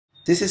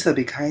This is a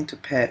Be Kind to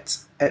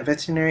Pets at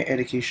veterinary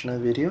educational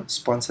video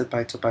sponsored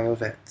by Toa Payoh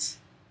Vets.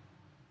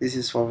 This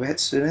is for vet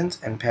students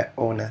and pet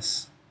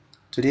owners.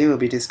 Today we'll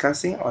be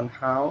discussing on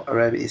how a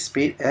rabbit is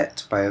spayed at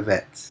Toa Payoh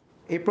Vets.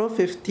 April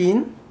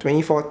 15,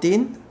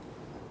 2014,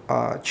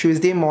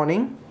 Tuesday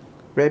morning,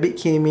 rabbit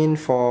came in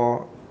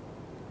for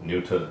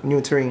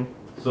neutering.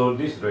 So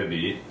this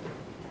rabbit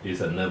is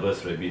a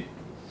nervous rabbit.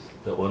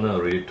 The owner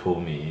already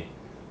told me.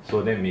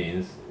 So that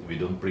means we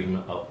don't bring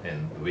him out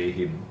and weigh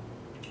him.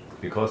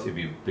 Because if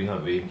we bring out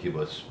and weigh him, he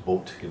will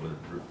bolt, he will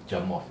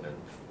jump off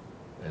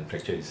and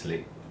fracture his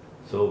leg.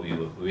 So we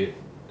will weigh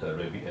the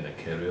rabbit and the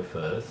carrier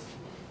first.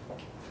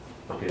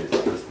 Okay, that's the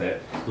first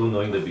step. So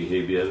knowing the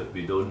behavior,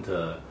 we don't,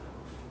 so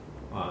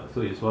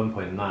it's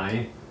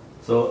 1.9.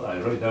 So I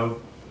write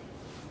down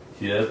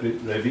here,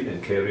 rabbit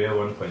and carrier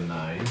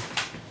 1.9.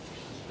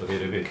 Okay,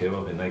 rabbit and carrier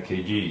 1.9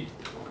 kg.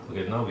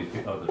 Okay, now we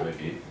pick out the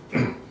rabbit.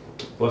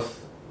 First,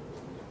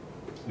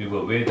 we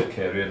will weigh the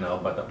carrier now,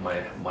 but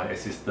my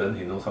assistant,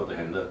 he knows how to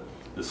handle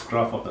the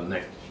scruff of the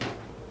neck.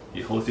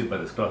 He holds it by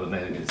the scruff of the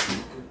neck, you can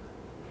see.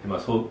 He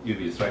must hold it with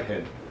his right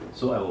hand.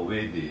 So I will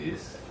weigh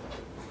this.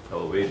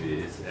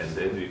 And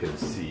then we can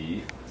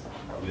see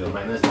we will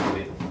minus the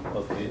weight.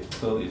 Okay,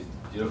 so it's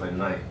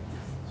 0.9.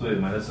 So we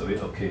minus the weight.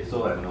 Okay,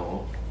 so I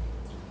know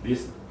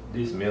this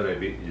male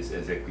rabbit is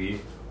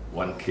exactly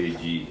 1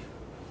 kg.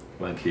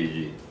 1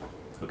 kg.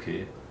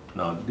 Okay.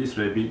 Now this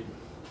rabbit,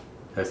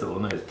 as the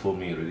owner has told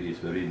me already, is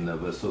very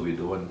nervous, so we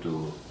don't want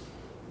to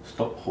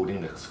stop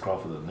holding the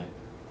scruff of the neck.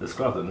 The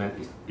scruff of the neck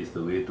is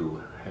the way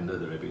to handle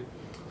the rabbit.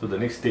 So the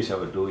next stage I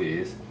will do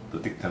is to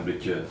take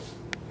temperature.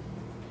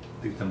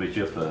 Take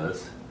temperature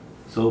first.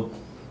 So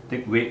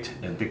take weight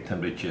and take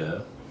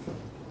temperature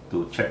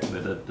to check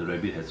whether the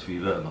rabbit has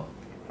fever or not.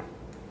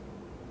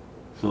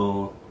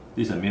 So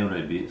this is a male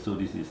rabbit, so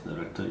this is the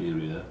rectal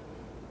area.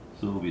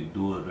 So we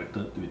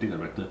take a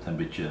rectal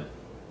temperature.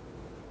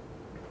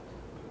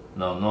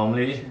 Now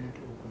normally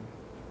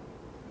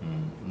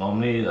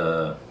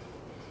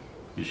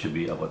it should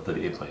be about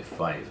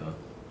 38.5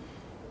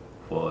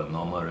 for a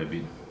normal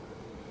rabbit.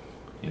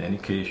 In any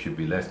case, it should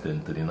be less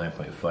than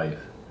 39.5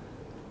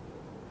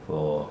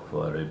 for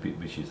a rabbit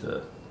which is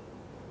a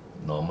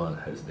normal,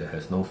 that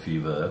has no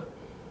fever.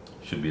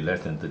 Should be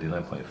less than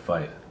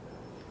 39.5.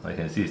 I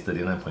can see it's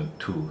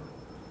 39.2.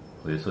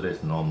 Okay, so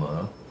that's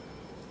normal.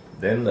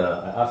 Then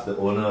I asked the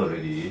owner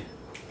already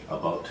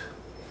about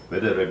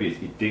whether the rabbit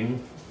is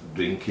eating,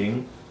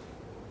 drinking.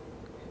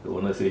 The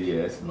owner said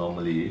yes,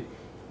 normally.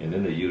 And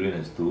then the urine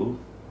and stool,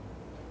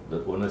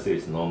 the owner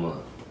says it's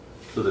normal.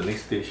 So the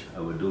next stage I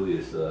will do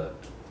is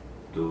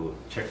to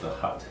check the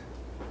heart.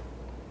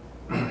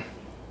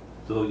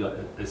 So your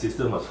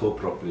assistant must hold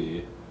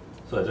properly.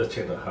 So I just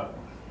check the heart.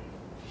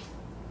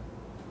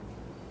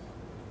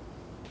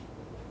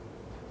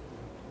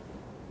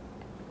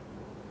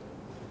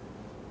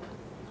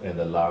 And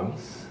the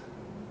lungs.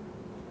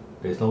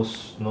 There's no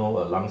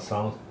lung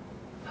sound.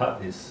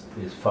 Heart is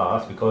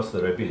fast because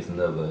the rabbit is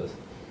nervous.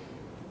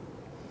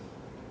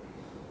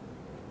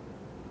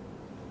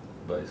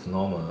 But it's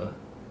normal.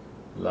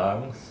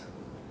 Lungs.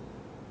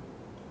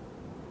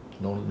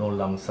 No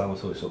lung sound,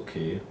 so it's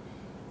okay.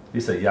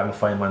 This is a young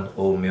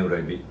 5-month-old male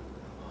rabbit.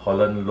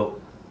 Holland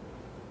Lop.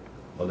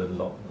 Holland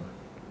Lop.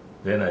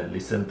 Then I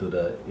listen to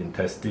the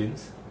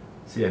intestines.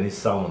 See any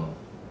sound?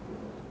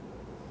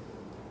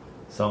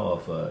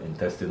 Sound of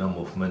intestinal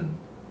movement.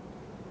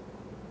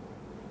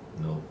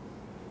 No.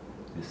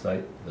 This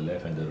side, the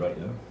left and the right.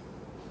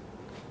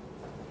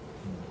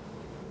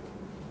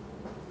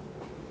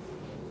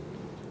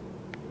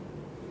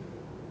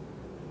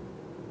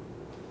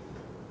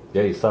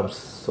 There is some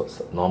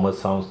normal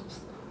sounds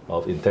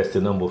of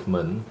intestinal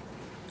movement.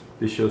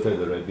 This shows that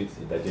the rabbit's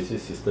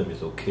digestive system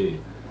is okay.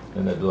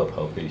 Then I do a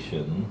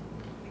palpation.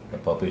 A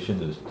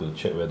palpation is to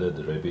check whether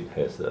the rabbit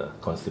has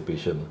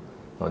constipation.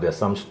 Now there are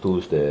some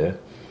stools there.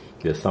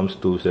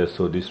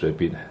 So this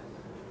rabbit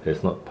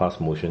has not passed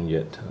motion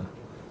yet.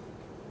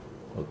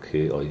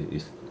 Okay, or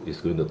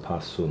is going to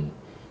pass soon.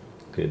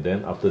 Okay,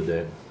 then after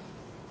that,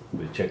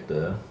 we check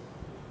of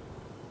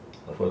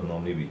course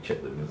normally we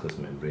check the mucous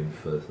membrane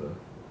first.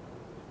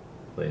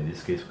 But in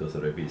this case, because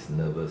the rabbit is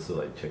nervous,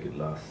 so I check it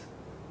last.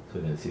 So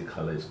you can see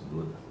color is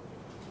good.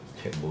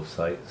 Check both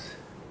sides.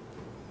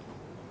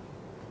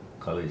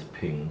 Color is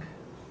pink.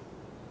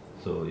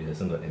 So it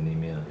hasn't got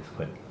anemia, it's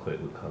quite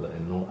good color,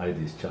 and no eye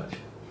discharge.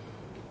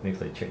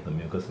 Next I check the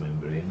mucous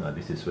membrane.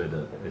 This is where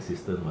the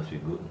assistant must be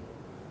good.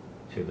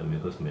 Check the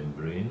mucous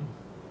membrane,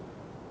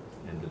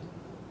 and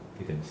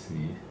you can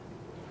see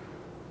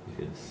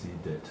that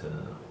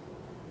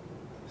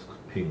it's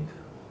pink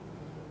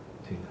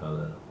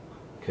color.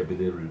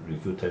 Capillary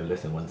refill time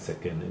less than 1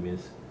 second. That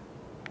means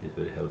it's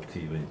very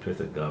healthy. When you press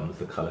the gums,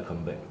 the color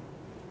comes back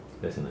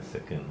less than a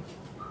second.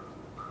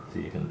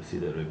 See, you can see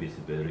the rabbit is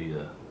very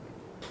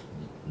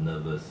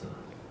nervous,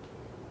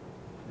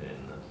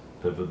 and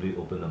probably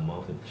open the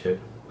mouth and check.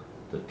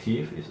 The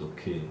teeth is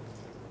okay.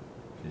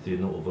 You see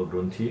no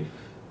overgrown teeth,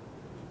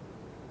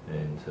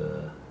 and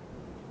the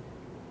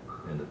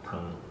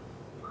tongue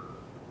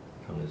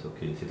tongue is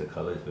okay. See, the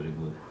color is very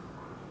good.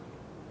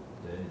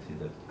 There, see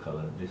the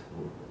color.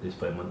 This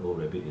 5-month-old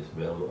rabbit is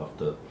well looked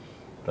after.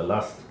 The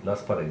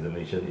last part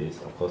examination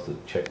is, of course, to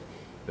check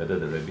whether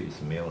the rabbit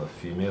is male or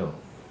female,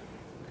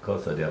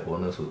 because there are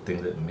owners who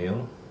think that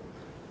male,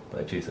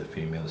 but actually it's a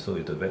female. So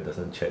if the vet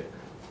doesn't check,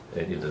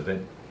 and if the vet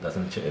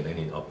doesn't check and then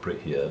he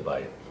operate here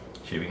by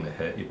shaving the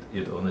hair,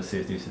 if the owner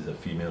says this is a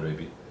female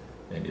rabbit,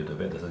 and if the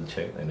vet doesn't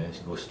check and then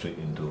she goes straight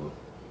into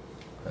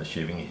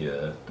shaving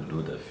here to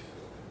do the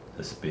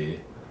spay,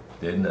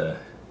 then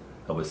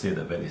I would say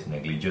the vet is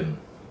negligent,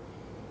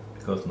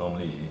 because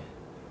normally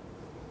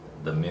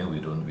the male we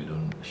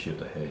don't shave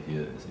the hair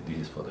here. This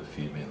is for the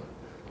female.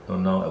 So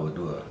now I will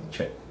do a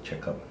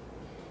checkup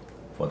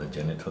for the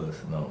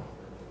genitals now.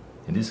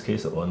 In this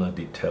case, the owner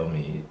did tell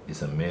me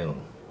it's a male.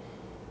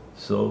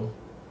 So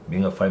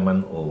being a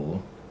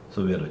 5-month-old,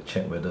 so we have to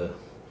check whether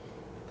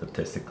the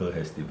testicle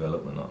has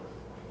developed or not.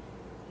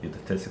 If the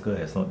testicle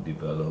has not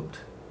developed,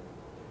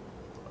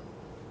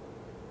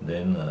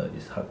 then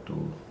it's hard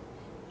to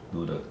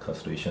do the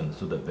castration.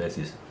 So the best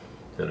is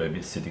the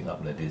rabbit sitting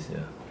up like this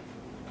here,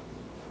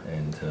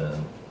 and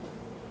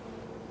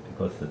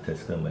because the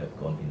testicle might have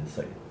gone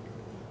inside,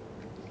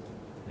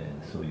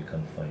 and so you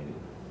can't find it.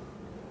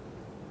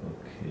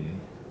 Okay.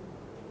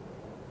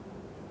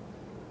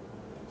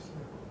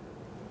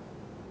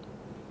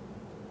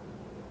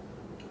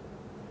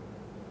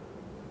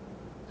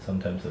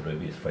 Sometimes the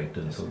rabbit is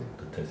frightened, so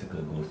the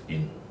testicle goes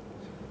in.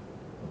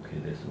 Okay,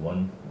 there's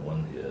one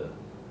here,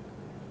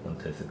 one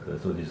testicle.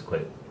 So this is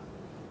quite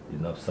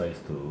enough size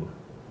to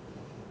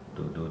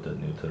do the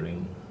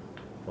neutering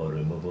or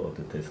removal of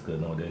the testicle.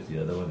 Now there's the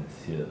other one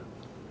is here.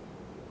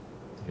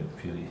 You can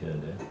feel it here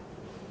and there.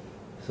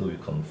 So we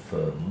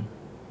confirm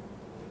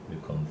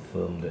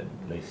that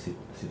let's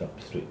sit up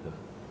straight,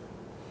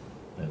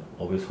 and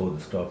always hold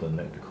the scruff of the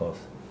neck, because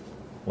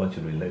once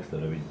you relax, the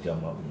rabbit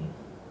jump up.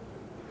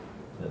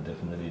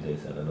 Definitely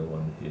there's another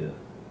one here.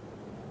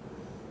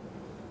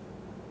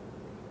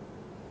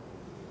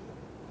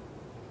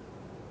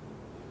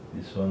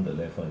 This one, the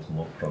left one, is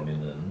more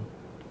prominent.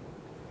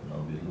 Now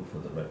we look for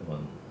the right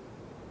one.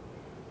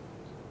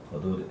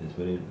 Although it's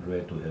very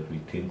rare to have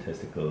retained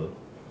testicle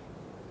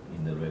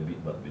in the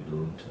rabbit, but we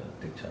don't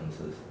take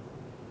chances.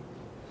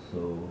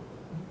 So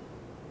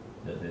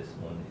yeah, there's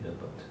one here,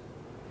 but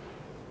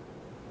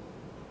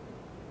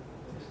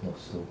it's not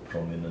so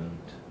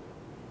prominent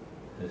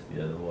as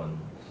the other one.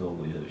 So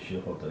we have to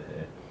shave off the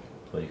hair,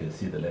 but you can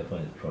see the left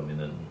one is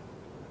prominent.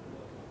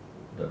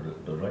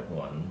 The right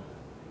one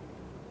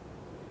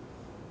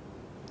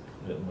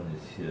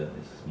is here,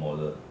 it's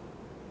smaller.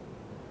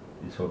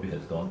 This probably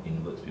has gone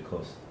inwards,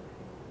 because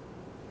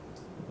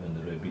when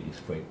the rabbit is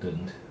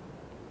frightened,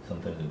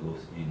 sometimes it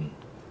goes in.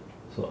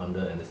 So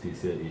under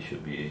anesthesia, it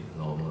should be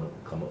normal.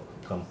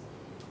 Come.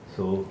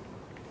 So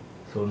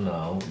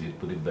now we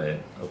put it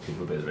back. Okay,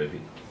 put back the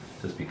rabbit.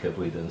 Just be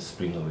careful it doesn't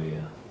spring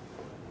away.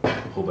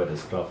 Hold by the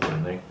scruff of the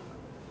neck,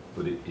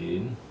 put it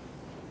in,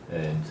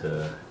 and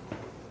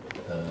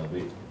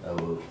wait.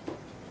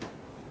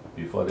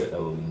 Before that I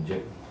will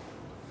inject.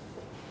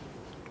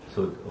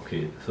 So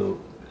okay. So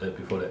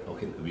before that,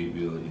 okay, we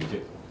will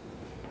inject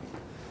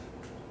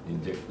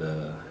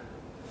the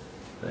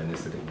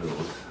anesthetic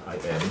dose.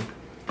 IM,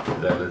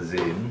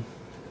 Xylazine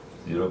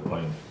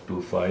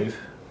 0.25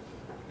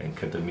 and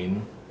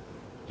Ketamine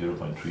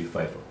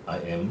 0.35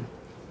 IM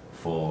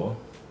for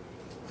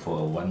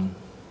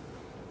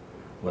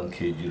 1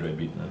 kg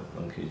rabbit,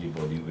 1 kg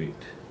body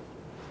weight.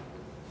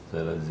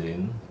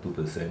 Xylazine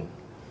 2%,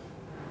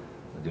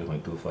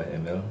 0.25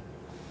 ml.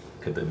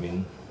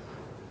 Ketamine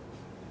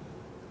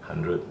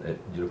 100 at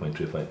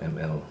 0.35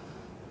 ml.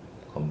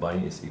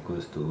 Combined is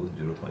equals to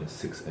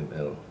 0.6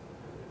 ml,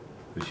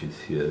 which is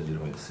here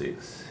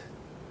 0.6.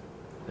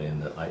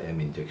 And the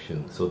IM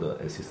injection. So the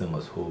assistant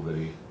must hold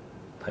very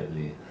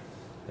tightly,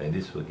 and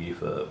this will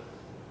give a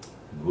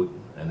good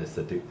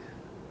anesthetic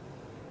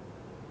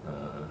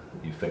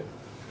effect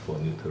for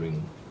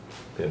neutering.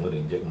 Okay, I'm going to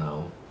inject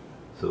now,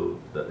 so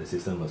the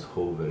assistant must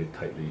hold very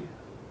tightly.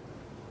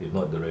 If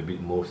not, the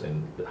rabbit moves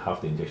and half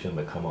the injection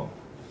might come out.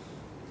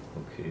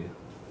 Okay,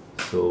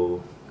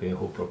 so can you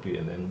hold properly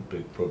and then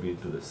break properly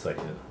to the side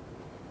here,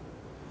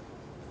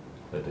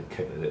 like the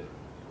cat, like that.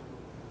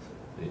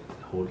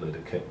 Hold like the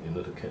cat, you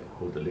know the cat,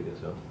 hold the leg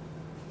as well.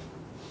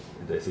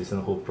 If the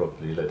assistant hold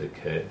properly like the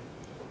cat,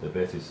 the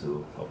best is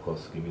to, of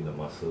course, give me the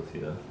muscles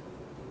here.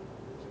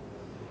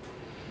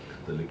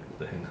 The leg,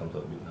 the hand comes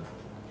up a bit now.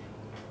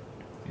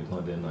 If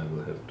not, then I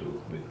will have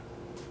to wait.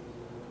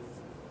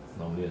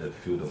 Normally I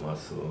feel the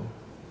muscle.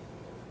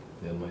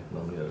 Then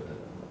normally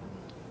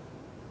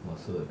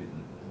muscle a bit,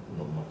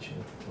 not much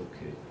here.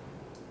 Okay.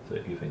 So I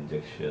give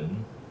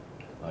injection,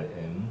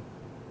 IM.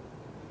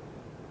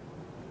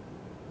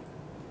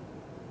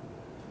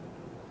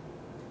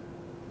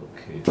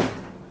 Okay.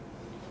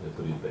 I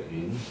put it back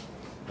in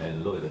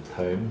and look at the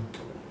time.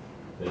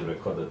 Then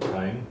record the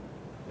time,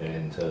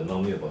 and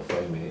normally about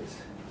 5 minutes.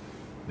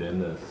 Then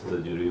the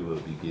surgery will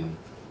begin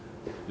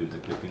with the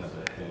clipping of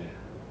the hair.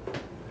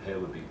 The hair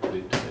will be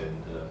clipped,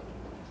 and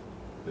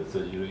The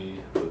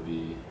surgery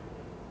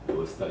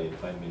will start in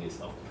 5 minutes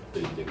after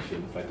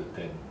injection, 5 to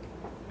 10,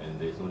 and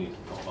there's no need to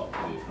top up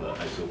with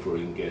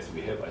isoflurane gas.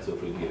 We have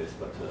isoflurane gas,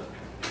 but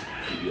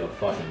if you are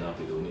fast enough,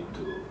 you don't need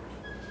to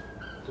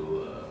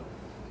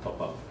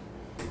top up.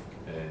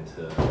 And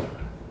the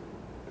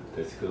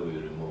testicle will be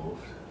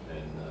removed,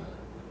 and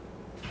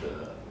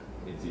the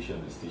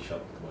incision will stitch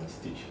up 1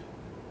 stitch.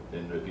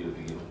 Then rabbit will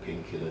be given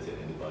painkillers and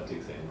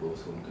antibiotics and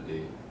goes home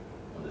today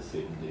on the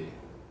same day.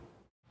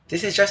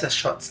 This is just a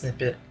short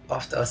snippet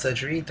of the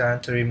surgery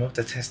done to remove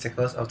the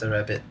testicles of the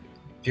rabbit.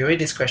 Viewer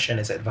discretion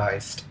is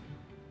advised.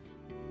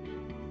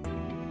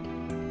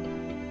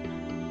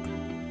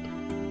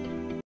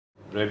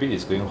 Rabbit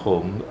is going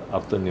home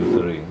after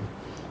neutering.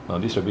 Now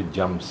this rabbit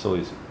jumps, so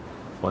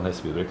one has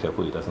to be very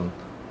careful it doesn't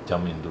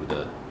jump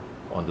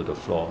onto the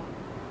floor.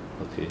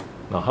 Okay.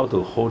 Now how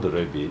to hold the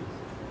rabbit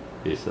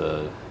is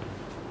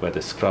by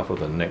the scruff of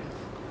the neck.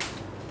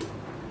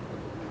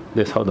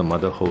 That's how the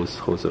mother holds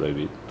the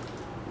rabbit.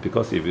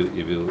 Because if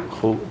you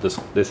hold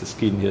there's a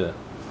skin here,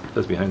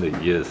 just behind the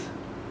ears.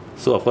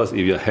 So of course, if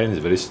your hand is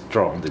very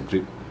strong, the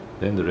grip,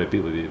 then the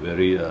rabbit will be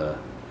very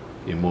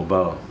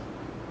immobile.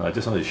 I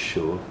just want to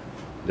show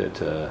that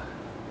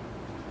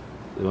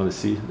you want to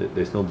see that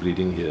there's no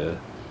bleeding here.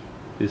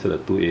 These are the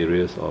 2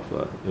 areas of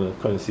you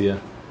can't see.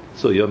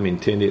 So you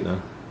maintain it.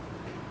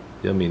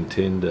 You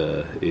maintain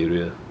the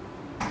area.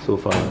 So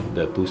far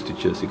there are 2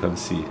 stitches you can't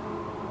see.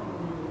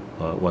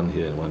 One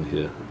here and one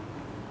here.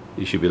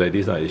 It should be like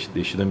this.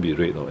 They shouldn't be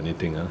red or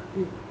anything.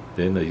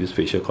 Then I use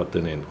facial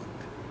cotton and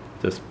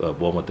just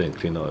warm water and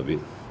clean out a bit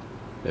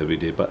every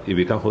day. But if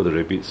you can't hold the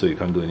rabbit, so you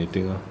can't do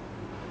anything.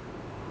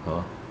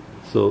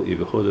 So if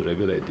you hold the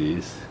rabbit like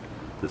this,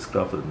 the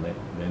scruff of the neck,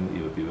 then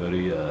it will be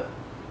very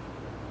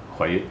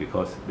quiet,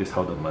 because this is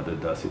how the mother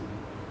does it.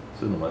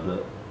 So the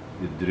mother,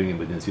 during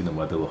emergency, the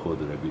mother will hold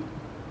the rabbit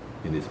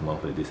in its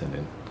mouth like this and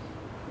then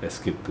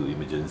escape to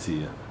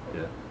emergency.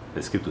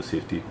 Escape to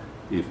safety.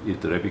 If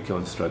the rabbit keeps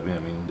on struggling, I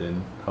mean,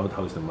 then how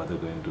is the mother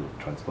going to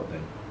transport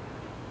them?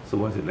 So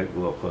once you let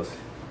go, of course,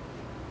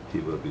 he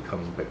will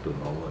become back to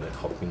normal and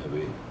hopping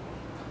away.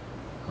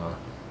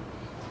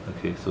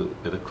 Okay, so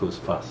better close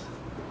fast.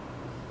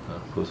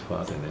 Close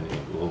fast, and then you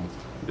go home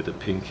with the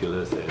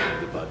painkillers and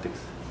antibiotics.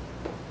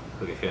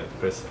 Okay, here,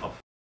 press off.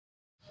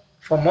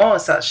 For more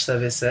such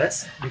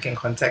services, you can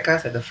contact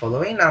us at the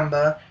following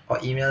number or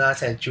email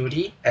us at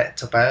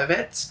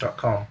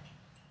judy@topayohvets.com.